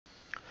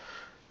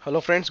Hello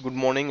friends, good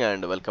morning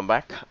and welcome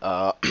back.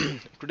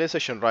 Today's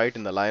session, right,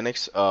 in the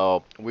Linux,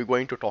 we're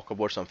going to talk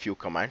about some few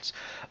commands.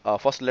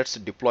 First, let's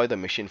deploy the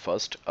machine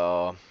first.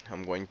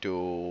 I'm going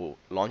to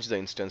launch the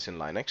instance in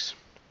Linux.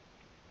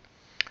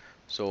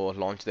 So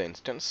launch the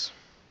instance.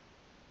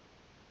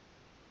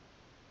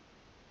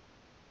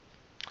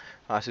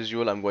 As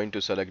usual, I'm going to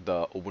select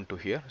the Ubuntu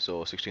here.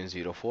 So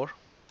 16.04.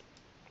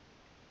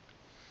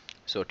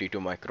 So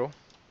T2 micro.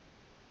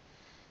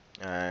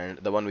 And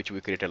the one which we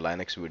created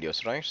Linux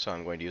videos, right? So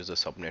I'm going to use the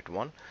subnet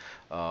one.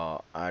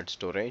 Add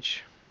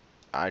storage,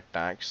 add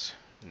tags,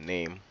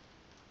 name,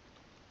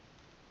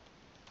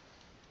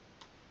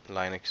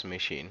 Linux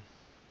machine.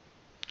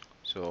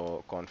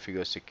 So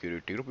configure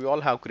security group. We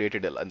all have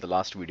created it in the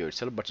last video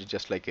itself, but it's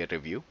just like a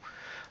review.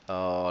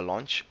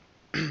 Launch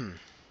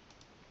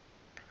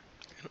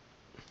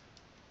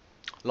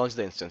launch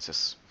the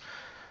instances.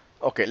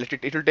 Okay,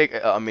 it will take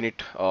a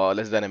minute,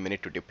 less than a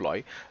minute to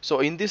deploy.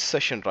 So in this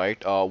session,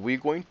 right, we're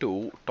going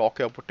to talk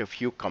about a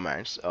few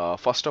commands.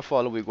 First of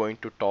all, we're going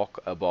to talk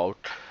about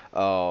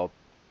uh,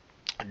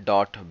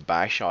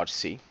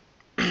 .bashrc,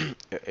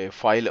 a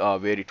file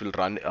where it will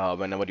run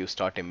whenever you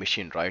start a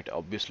machine, right?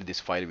 Obviously,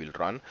 this file will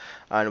run,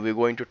 and we're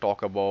going to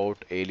talk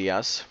about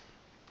alias.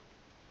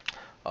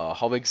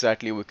 How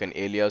exactly we can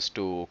alias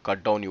to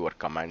cut down your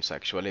commands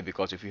actually,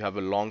 because if you have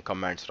a long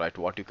commands, right,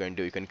 what you can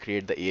do, you can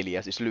create the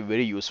alias. It will be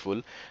very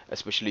useful,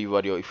 especially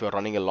if you're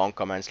running a long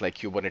commands like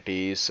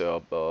Kubernetes,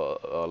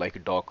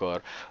 like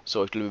Docker.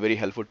 So it will be very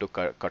helpful to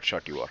cut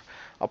short your.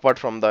 Apart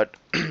from that,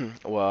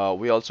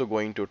 we also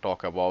going to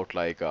talk about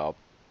like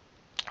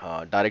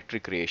directory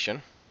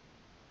creation,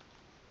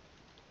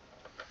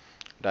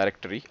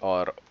 directory,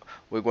 or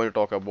we're going to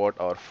talk about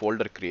our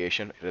folder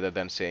creation rather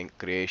than saying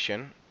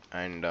creation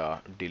and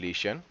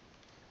deletion.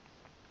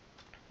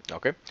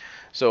 Okay,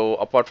 so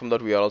apart from that,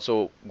 we are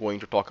also going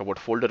to talk about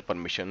folder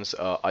permissions.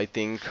 I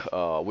think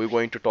we're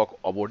going to talk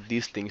about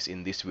these things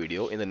in this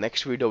video. In the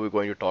next video, we're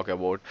going to talk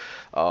about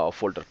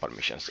folder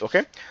permissions.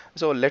 Okay,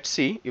 so let's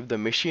see if the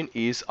machine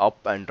is up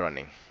and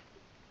running.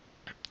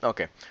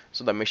 Okay,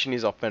 so the machine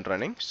is up and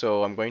running.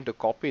 So I'm going to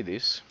copy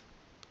this,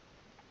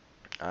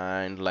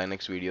 and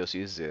Linux videos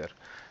is there,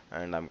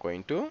 and I'm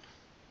going to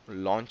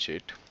launch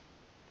it.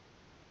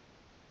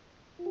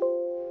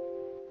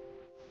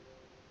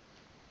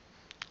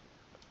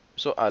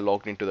 So I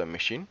logged into the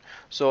machine.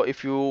 So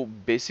if you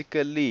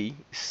basically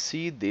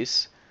see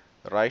this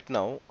right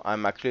now,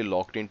 I'm actually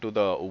logged into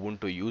the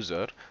Ubuntu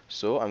user.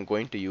 So I'm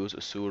going to use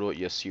sudo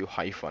su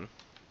hyphen.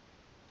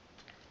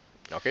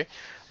 Okay,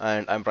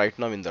 and I'm right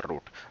now in the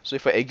root. So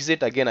if I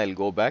exit again, I'll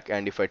go back,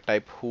 and if I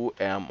type who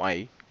am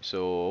I,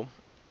 so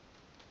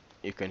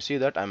you can see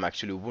that I'm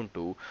actually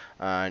Ubuntu.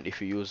 And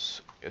if you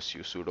use su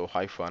sudo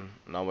hyphen,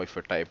 now if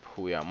I type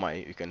who am I,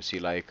 you can see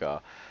like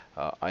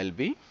I'll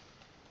be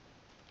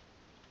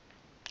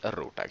a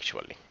root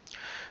actually.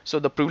 So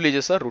the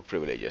privileges are root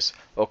privileges.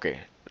 Okay,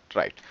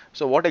 right.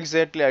 So what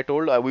exactly I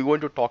told, we're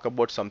going to talk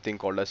about something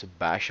called as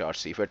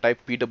bashrc. If I type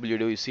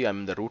pwd, you see I'm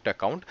in the root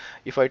account.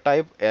 If I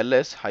type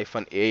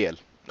ls-al,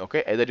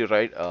 okay, either you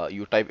write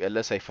you type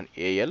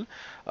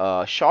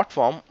ls-al, short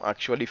form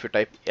actually if you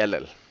type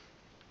ll,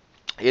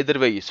 either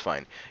way is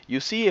fine.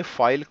 You see a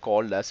file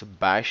called as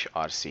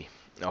bashrc.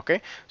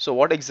 Okay, so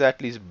what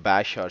exactly is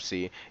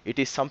bashrc? It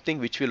is something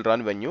which will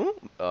run when you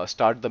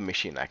start the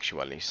machine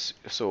actually.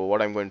 So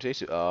what I'm going to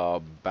say is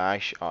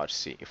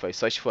bashrc. If I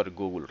search for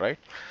Google, right?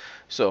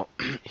 So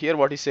here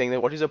what is saying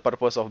that what is the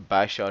purpose of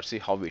bashrc,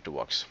 how it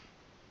works.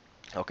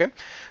 Okay,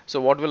 so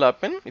what will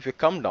happen if you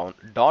come down,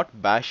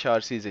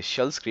 .bashrc is a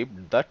shell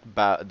script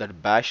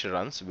that bash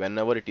runs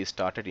whenever it is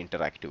started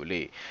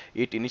interactively.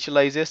 It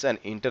initializes an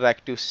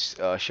interactive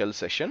shell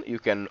session. You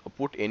can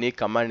put any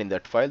command in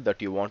that file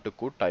that you want to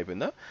could type in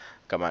the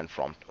command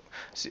prompt.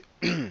 See,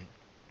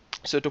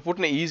 so to put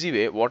in an easy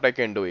way, what I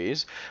can do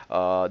is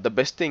the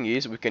best thing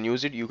is we can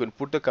use it. You can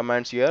put the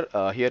commands here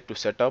to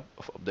set up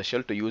the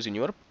shell to use in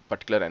your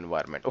particular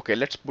environment. Okay,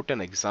 let's put an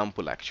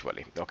example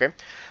actually. Okay,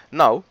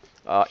 now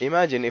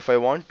imagine if I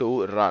want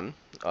to run,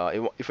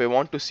 if I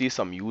want to see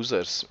some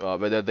users,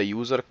 whether the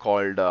user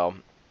called uh,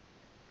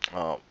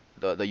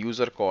 the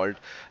user called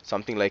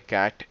something like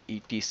cat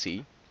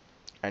etc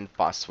and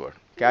password.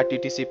 Cat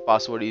etc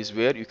password is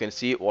where you can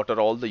see what are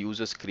all the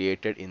users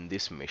created in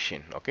this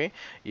machine. Okay,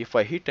 if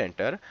I hit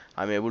enter,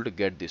 I'm able to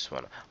get this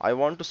one. I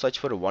want to search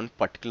for one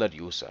particular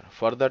user.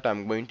 For that,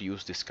 I'm going to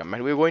use this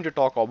command. We're going to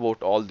talk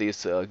about all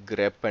this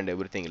grep and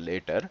everything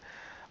later,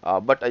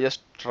 but I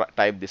just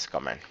type this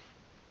command.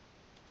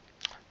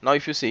 Now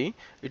if you see,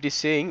 it is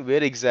saying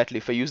where exactly,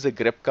 if I use the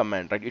grep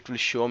command, right, it will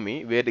show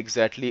me where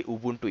exactly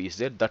Ubuntu is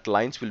there. That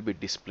lines will be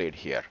displayed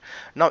here.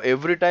 Now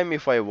every time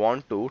if I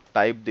want to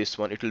type this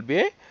one, it will be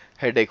a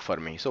headache for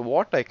me. So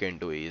what I can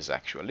do is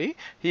actually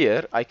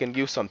here I can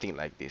give something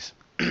like this.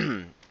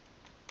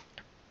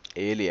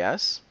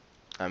 Alias,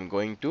 I'm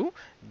going to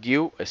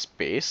give a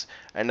space,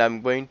 and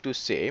I'm going to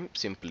say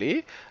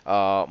simply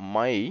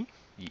my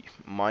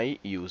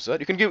user.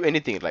 You can give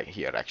anything like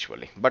here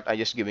actually, but I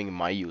just giving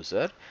my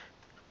user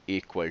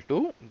equal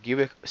to, give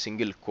a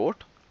single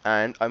quote,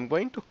 and I'm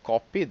going to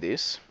copy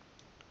this,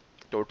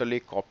 totally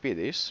copy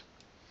this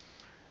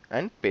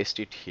and paste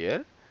it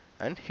here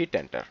and hit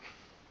enter.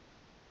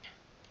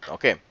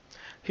 Okay,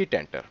 hit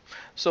enter.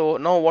 So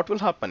now what will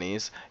happen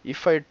is,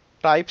 if I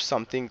type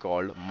something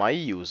called my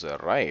user,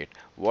 right,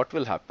 what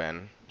will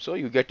happen? So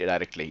you get it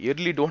directly, you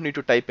really don't need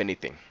to type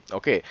anything.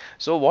 Okay,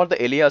 so what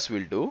the alias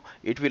will do,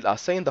 it will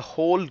assign the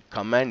whole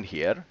command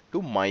here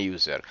to my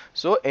user.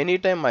 So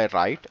anytime I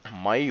write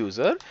my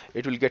user,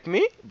 it will get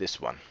me this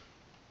one.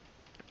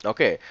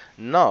 Okay,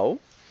 now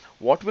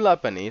what will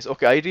happen is,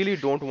 okay, I really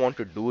don't want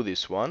to do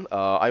this one.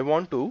 I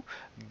want to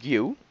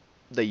give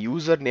the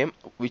username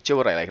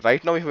whichever I like.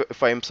 Right now,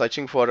 if I am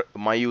searching for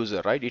my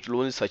user, right, it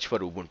will only search for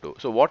Ubuntu.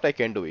 So what I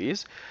can do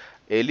is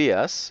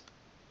alias.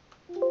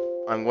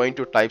 I'm going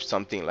to type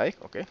something like,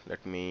 okay,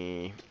 let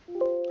me,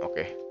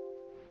 okay,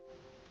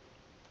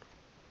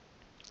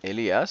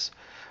 alias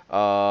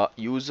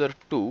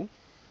user2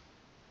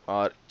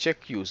 or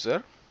check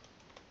user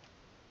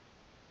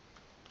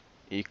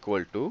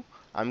equal to,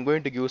 I'm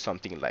going to give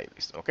something like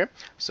this. Okay,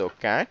 so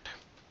cat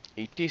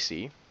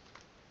etc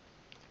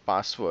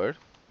password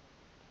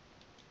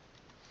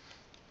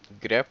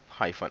grep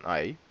hyphen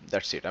I.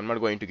 That's it. I'm not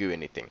going to give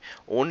anything,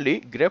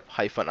 only grep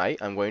hyphen I.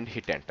 I'm going to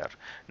hit enter.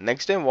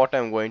 Next time what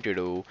I'm going to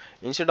do,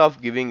 instead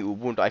of giving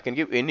Ubuntu, I can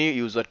give any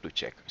user to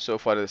check. So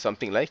for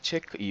something like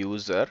check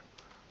user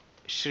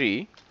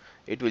Shri,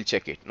 it will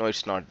check it. No,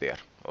 it's not there.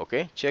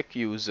 Okay, check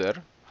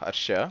user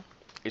Harsha,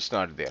 it's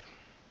not there.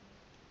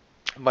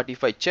 But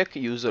if I check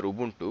user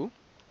Ubuntu,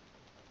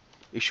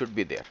 it should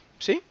be there.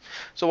 See,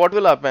 so what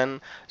will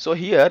happen? So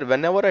here,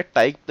 whenever I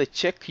type the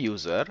check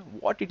user,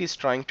 what it is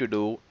trying to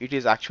do, it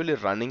is actually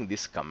running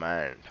this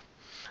command.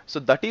 So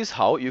that is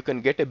how you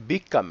can get a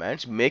big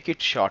command, make it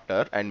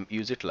shorter and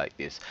use it like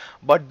this.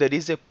 But there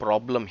is a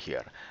problem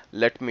here.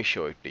 Let me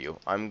show it to you.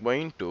 I'm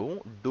going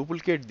to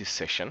duplicate this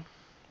session.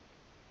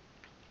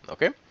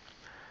 Okay,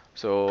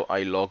 so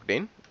I logged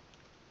in.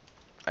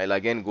 I'll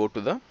again go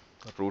to the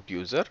root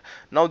user.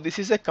 Now this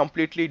is a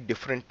completely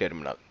different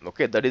terminal.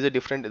 Okay, that is a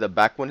different, the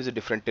back one is a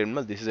different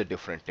terminal, this is a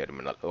different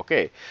terminal.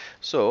 Okay,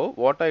 so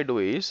what I do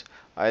is,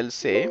 I'll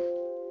say,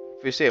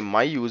 if you say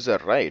my user,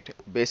 right,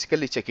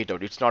 basically check it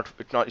out. It's not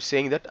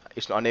saying that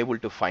it's unable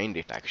to find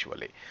it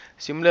actually.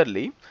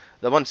 Similarly,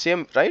 the one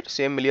same, right,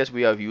 same alias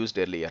we have used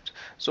earlier.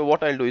 So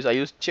what I'll do is I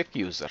use check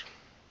user.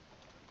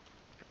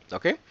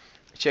 Okay,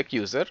 check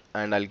user,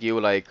 and I'll give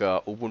like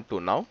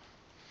Ubuntu now.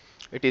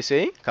 It is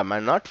saying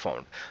command not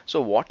found.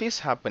 So what is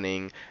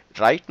happening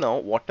right now,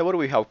 whatever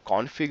we have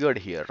configured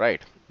here,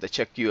 right, the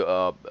check you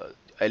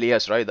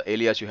alias, right, the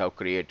alias you have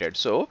created,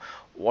 so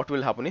what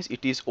will happen is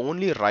it is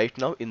only right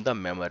now in the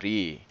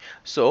memory.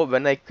 So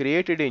when I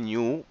created a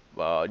new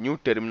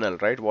terminal,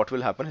 right, what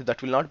will happen is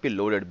that will not be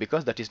loaded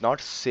because that is not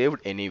saved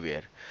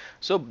anywhere.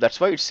 So that's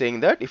why it's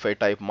saying that if I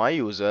type my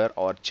user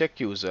or check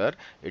user,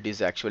 it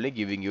is actually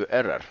giving you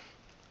error.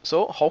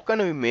 So how can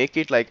we make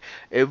it like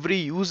every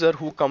user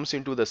who comes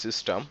into the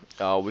system,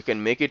 we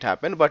can make it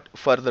happen, but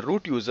for the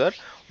root user,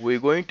 we're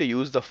going to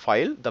use the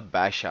file, the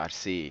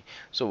bashrc.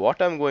 So what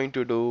I'm going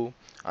to do,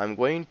 I'm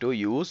going to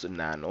use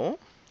nano.bashrc.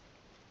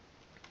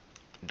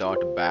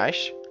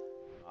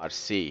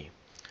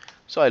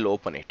 So I'll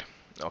open it.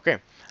 Okay,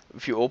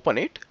 if you open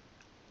it,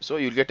 so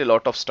you'll get a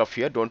lot of stuff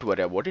here, don't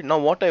worry about it. Now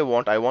what I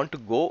want to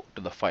go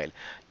to the file.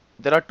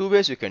 There are two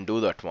ways you can do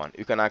that one.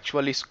 You can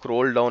actually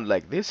scroll down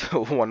like this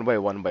one by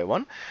one by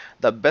one.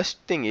 The best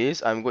thing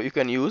is you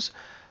can use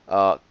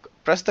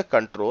press the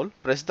control,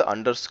 press the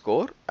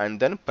underscore, and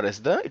then press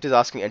the, it is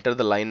asking enter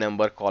the line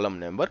number, column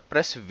number,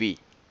 press V.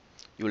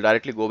 You will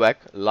directly go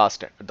back the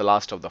last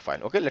of the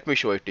file. Okay, let me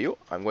show it to you.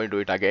 I'm going to do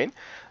it again.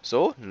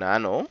 So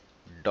nano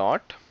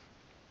dot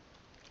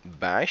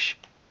bash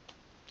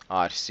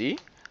rc,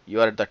 you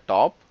are at the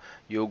top,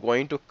 you're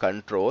going to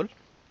control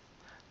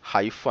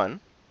hyphen,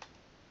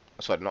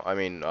 sorry, no, I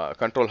mean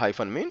control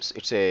hyphen means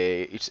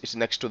it's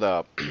next to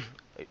the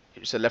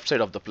it's the left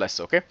side of the plus.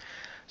 Okay,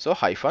 so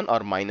hyphen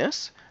or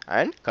minus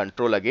and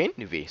control again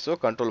V. So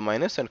control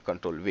minus and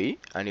control V,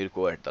 and you'll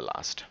go at the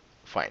last.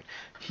 Fine,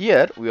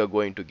 here we are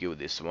going to give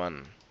this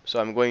one. So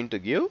I'm going to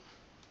give,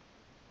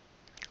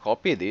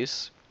 copy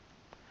this,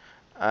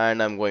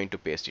 and I'm going to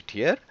paste it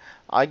here.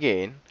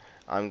 Again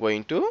I'm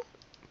going to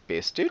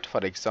paste it, for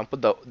example,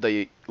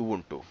 the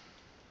Ubuntu,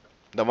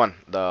 the one,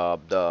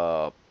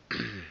 the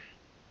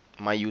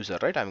my user,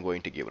 right, I'm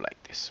going to give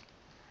like this.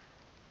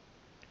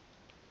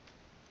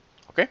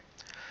 Okay,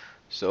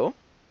 so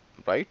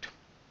right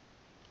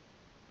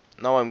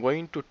now I'm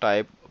going to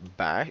type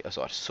bash,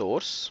 sorry,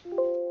 source,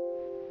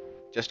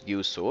 just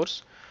give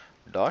source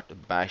dot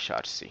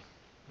bashrc.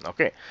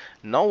 Okay,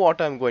 now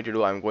what I'm going to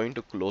do, I'm going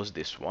to close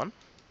this one,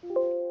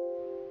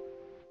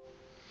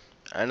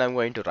 and I'm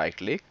going to right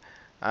click,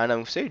 and I'm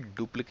going to say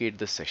duplicate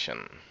the session.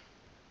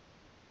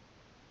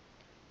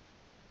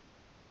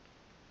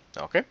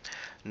 Okay,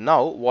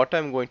 now what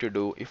I'm going to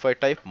do, if I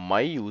type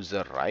my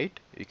user, right,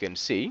 you can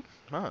see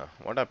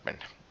what happened.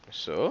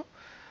 So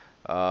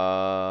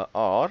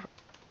or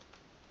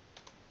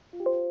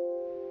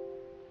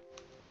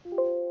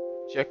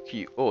check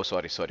you. Oh,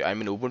 sorry,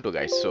 I'm in Ubuntu,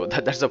 guys, so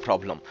that's the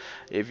problem.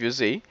 If you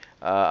see,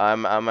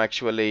 I'm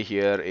actually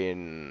here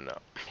in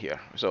here,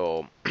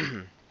 so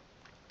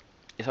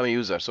if I'm a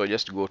user, so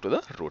just go to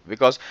the root,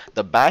 because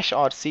the bash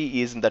rc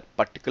is in that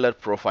particular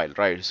profile,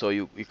 right? So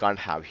you can't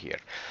have here.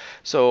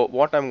 So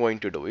what I'm going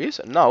to do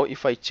is, now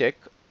if I check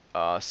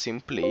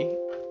simply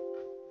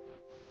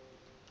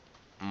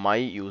my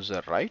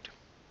user, right,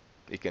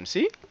 you can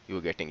see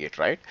you're getting it,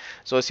 right?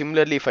 So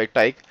similarly, if I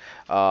type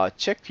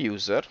check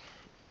user,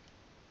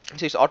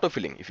 see, it's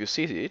autofilling. If you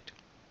see it,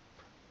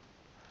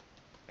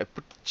 I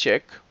put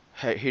check,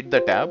 hit the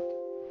tab,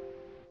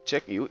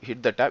 check, you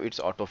hit the tab, it's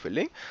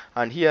autofilling.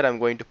 And here I'm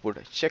going to put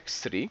check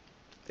 3,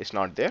 it's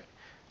not there,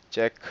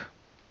 check,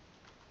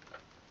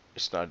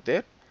 it's not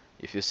there.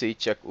 If you see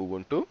check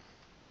Ubuntu,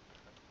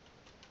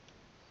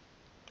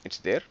 it's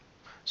there.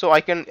 So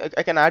I can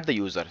add the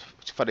user.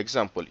 For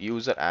example,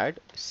 user add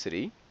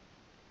Sri,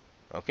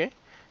 okay,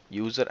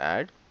 user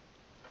add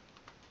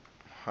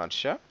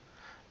Harsha.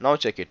 Now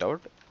check it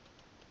out,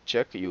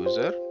 check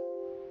user,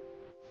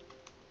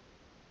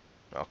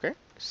 okay,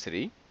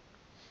 Sri.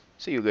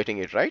 So you're getting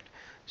it, right?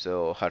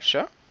 So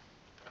Harsha,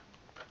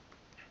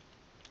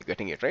 you're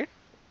getting it, right?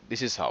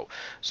 This is how.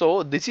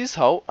 So this is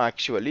how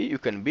actually you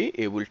can be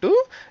able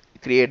to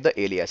create the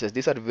aliases.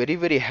 These are very,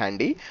 very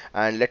handy.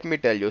 And let me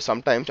tell you,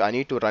 sometimes I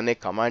need to run a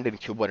command in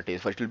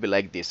Kubernetes, but it will be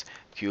like this: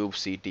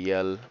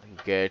 kubectl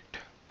get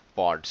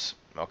pods,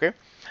 okay,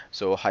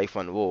 so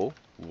 -o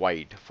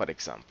wide, for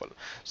example.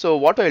 So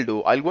what I'll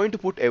do, I'll going to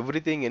put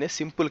everything in a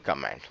simple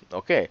command,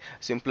 okay,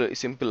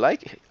 simple,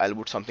 like I'll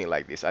put something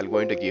like this. I'll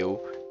going to give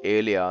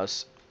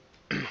alias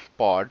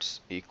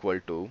pods equal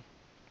to,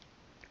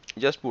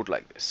 just put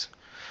like this.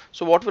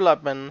 So what will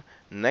happen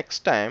next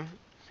time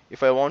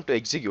if I want to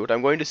execute?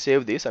 I'm going to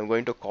save this, I'm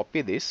going to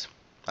copy this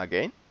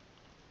again,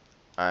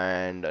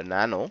 and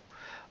nano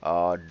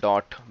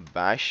dot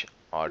bash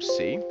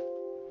rc,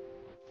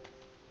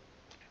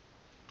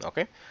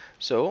 okay.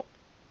 So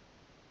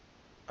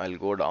I'll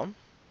go down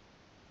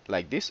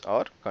like this,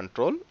 or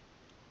control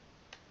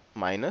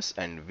minus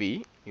and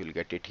v, you'll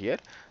get it here.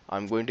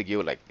 I'm going to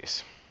give like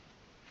this,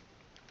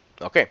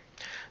 okay.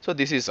 So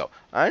this is how,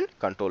 and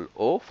control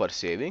O for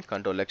saving,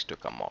 control X to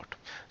come out.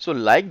 So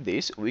like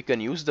this we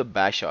can use the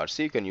bash rc,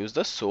 you can use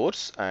the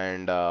source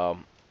and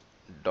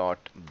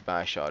dot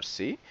bash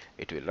rc,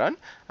 it will run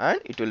and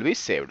it will be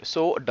saved.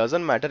 So it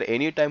doesn't matter,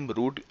 anytime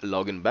root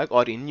login back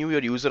or in your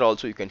user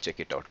also you can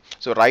check it out.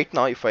 So right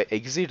now if I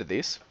exit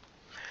this,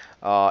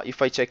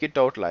 if I check it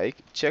out like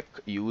check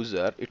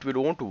user, it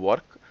will won't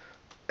work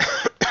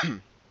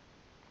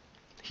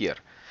here.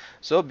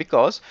 So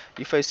because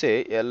if I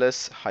say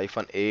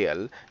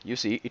ls-al, you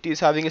see it is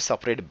having a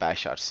separate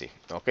bash rc,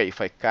 okay.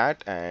 If I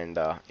cat and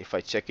if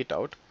I check it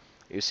out,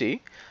 you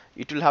see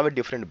it will have a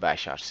different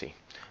bash rc.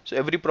 So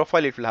every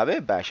profile it will have a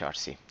bash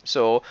rc.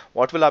 So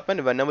what will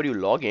happen, whenever you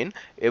log in,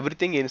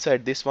 everything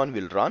inside this one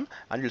will run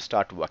and will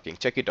start working.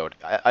 Check it out.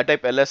 I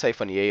type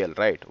ls-al,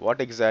 right? What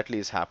exactly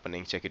is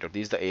happening? Check it out.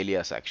 This is the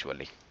alias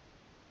actually.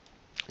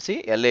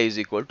 See, la is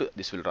equal to,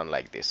 this will run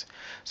like this.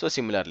 So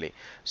similarly,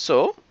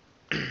 so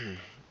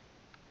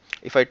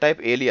if I type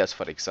alias,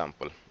 for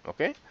example,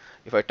 okay,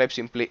 if I type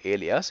simply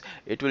alias,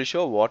 it will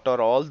show what are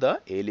all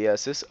the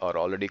aliases are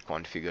already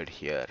configured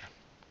here,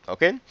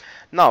 okay.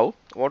 Now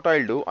what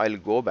I'll do, I'll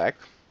go back.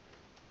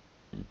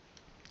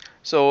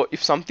 So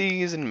if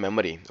something is in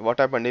memory, what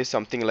happened is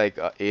something like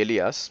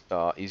alias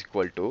is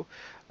equal to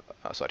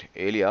sorry,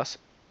 alias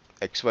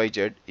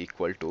xyz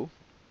equal to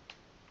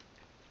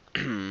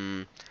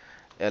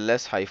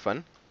ls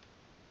hyphen,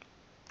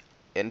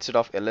 instead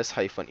of ls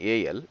hyphen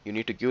al, you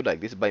need to give like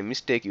this. By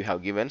mistake you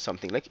have given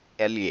something like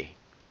la,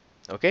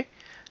 okay,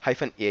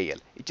 hyphen al.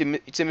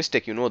 It's a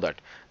mistake, you know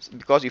that,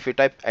 because if you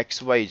type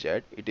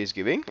xyz, it is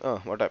giving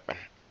what happened?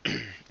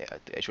 Yeah,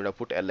 I should have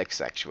put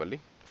lx actually,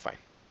 fine,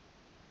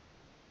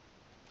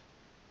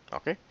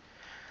 okay.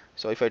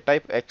 So if I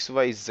type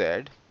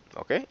xyz,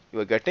 okay, you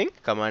are getting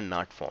command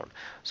not found.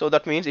 So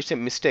that means it's a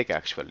mistake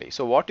actually.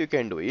 So what you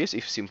can do is,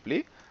 if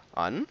simply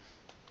un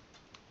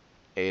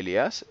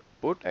alias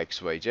put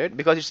xyz,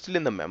 because it's still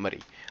in the memory,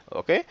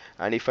 okay.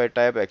 And if I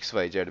type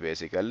xyz,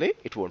 basically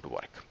it won't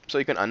work. So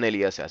you can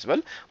unalias as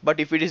well, but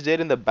if it is there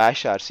in the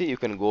bash rc, you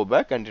can go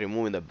back and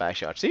remove in the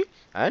bash rc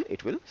and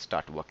it will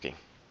start working,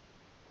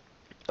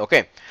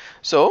 okay.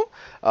 So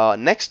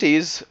next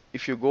is,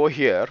 if you go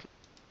here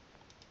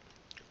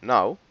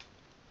now,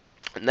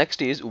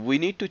 next is we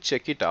need to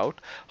check it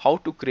out how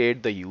to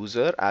create the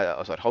user,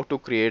 sorry, how to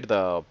create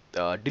the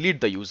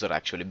delete the user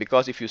actually.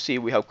 Because if you see,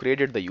 we have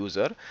created the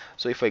user.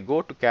 So if I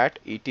go to cat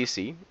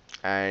etc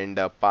and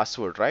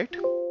password, right,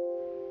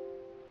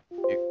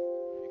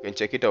 you can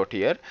check it out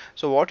here.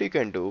 So what you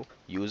can do,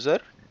 user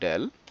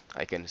del,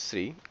 I can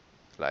see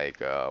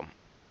like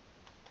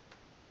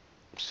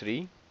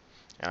Sri,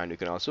 and you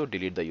can also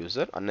delete the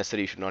user.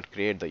 Unnecessary, you should not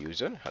create the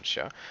user,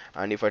 Harsha.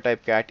 And if I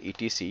type cat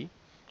etc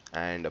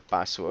and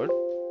password,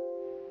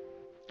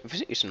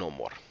 it's no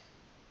more.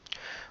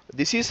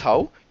 This is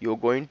how you're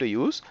going to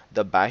use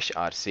the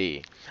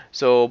bashrc.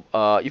 So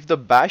if the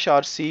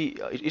bashrc,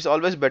 it's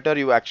always better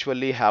you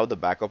actually have the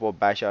backup of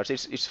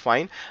bashrc. It's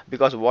fine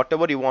because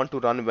whatever you want to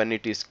run when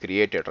it is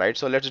created, right?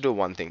 So let's do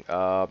one thing.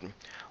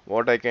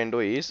 What I can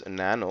do is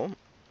nano,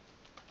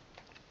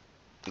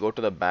 go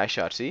to the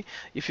bashrc.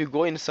 If you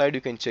go inside,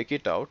 you can check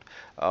it out.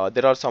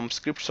 There are some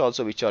scripts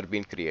also which are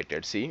being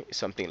created. See,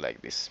 something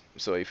like this.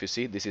 So if you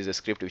see, this is a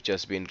script which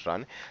has been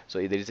run. So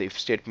there is a if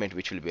statement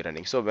which will be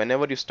running. So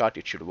whenever you start,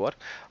 it should work.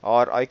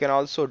 Or I can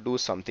also do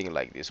something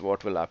like this.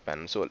 What will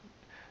happen? So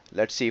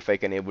let's see if I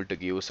can able to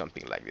give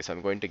something like this.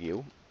 I'm going to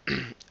give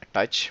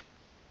touch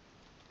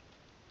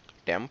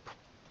temp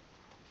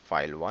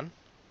file1.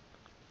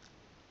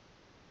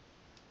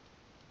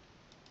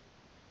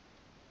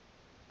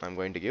 I'm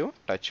going to give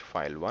touch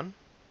file1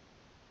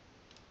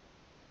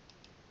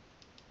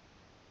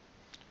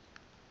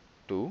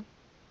 2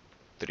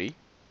 3.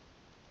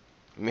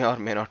 May or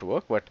may not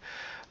work, but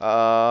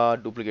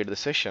duplicate the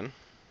session.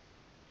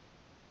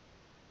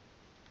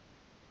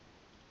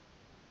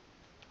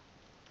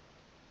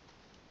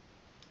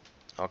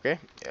 Okay,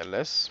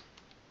 ls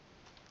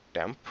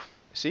temp.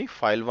 See,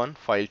 file1,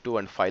 file2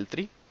 and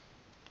file3,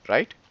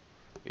 right?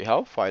 We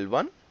have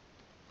file1,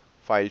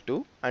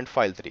 file2 and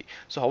file3.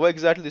 So how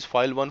exactly this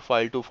file1,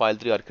 file2,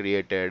 file3 are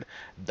created?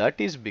 That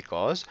is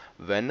because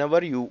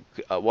whenever you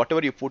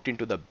whatever you put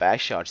into the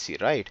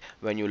bashrc, right,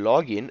 when you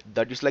log in,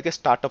 that is like a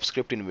startup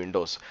script in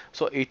Windows.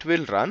 So it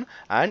will run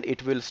and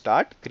it will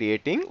start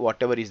creating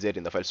whatever is there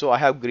in the file. So I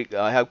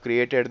have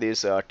created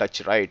this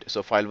touch, right?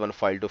 So file1,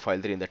 file2,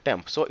 file3 in the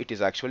temp. So it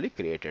is actually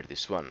created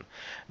this one.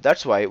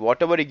 That's why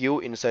whatever you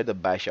give inside the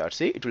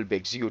bashrc, it will be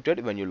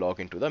executed when you log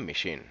into the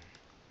machine.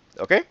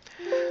 Okay.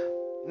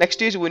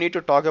 Next is we need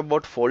to talk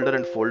about folder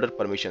and folder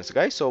permissions,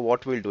 guys. So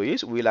what we'll do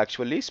is we'll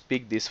actually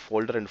speak this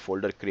folder and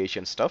folder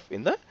creation stuff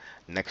in the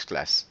next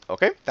class.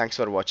 Okay, thanks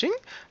for watching.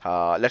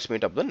 Let's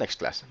meet up the next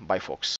class. Bye folks.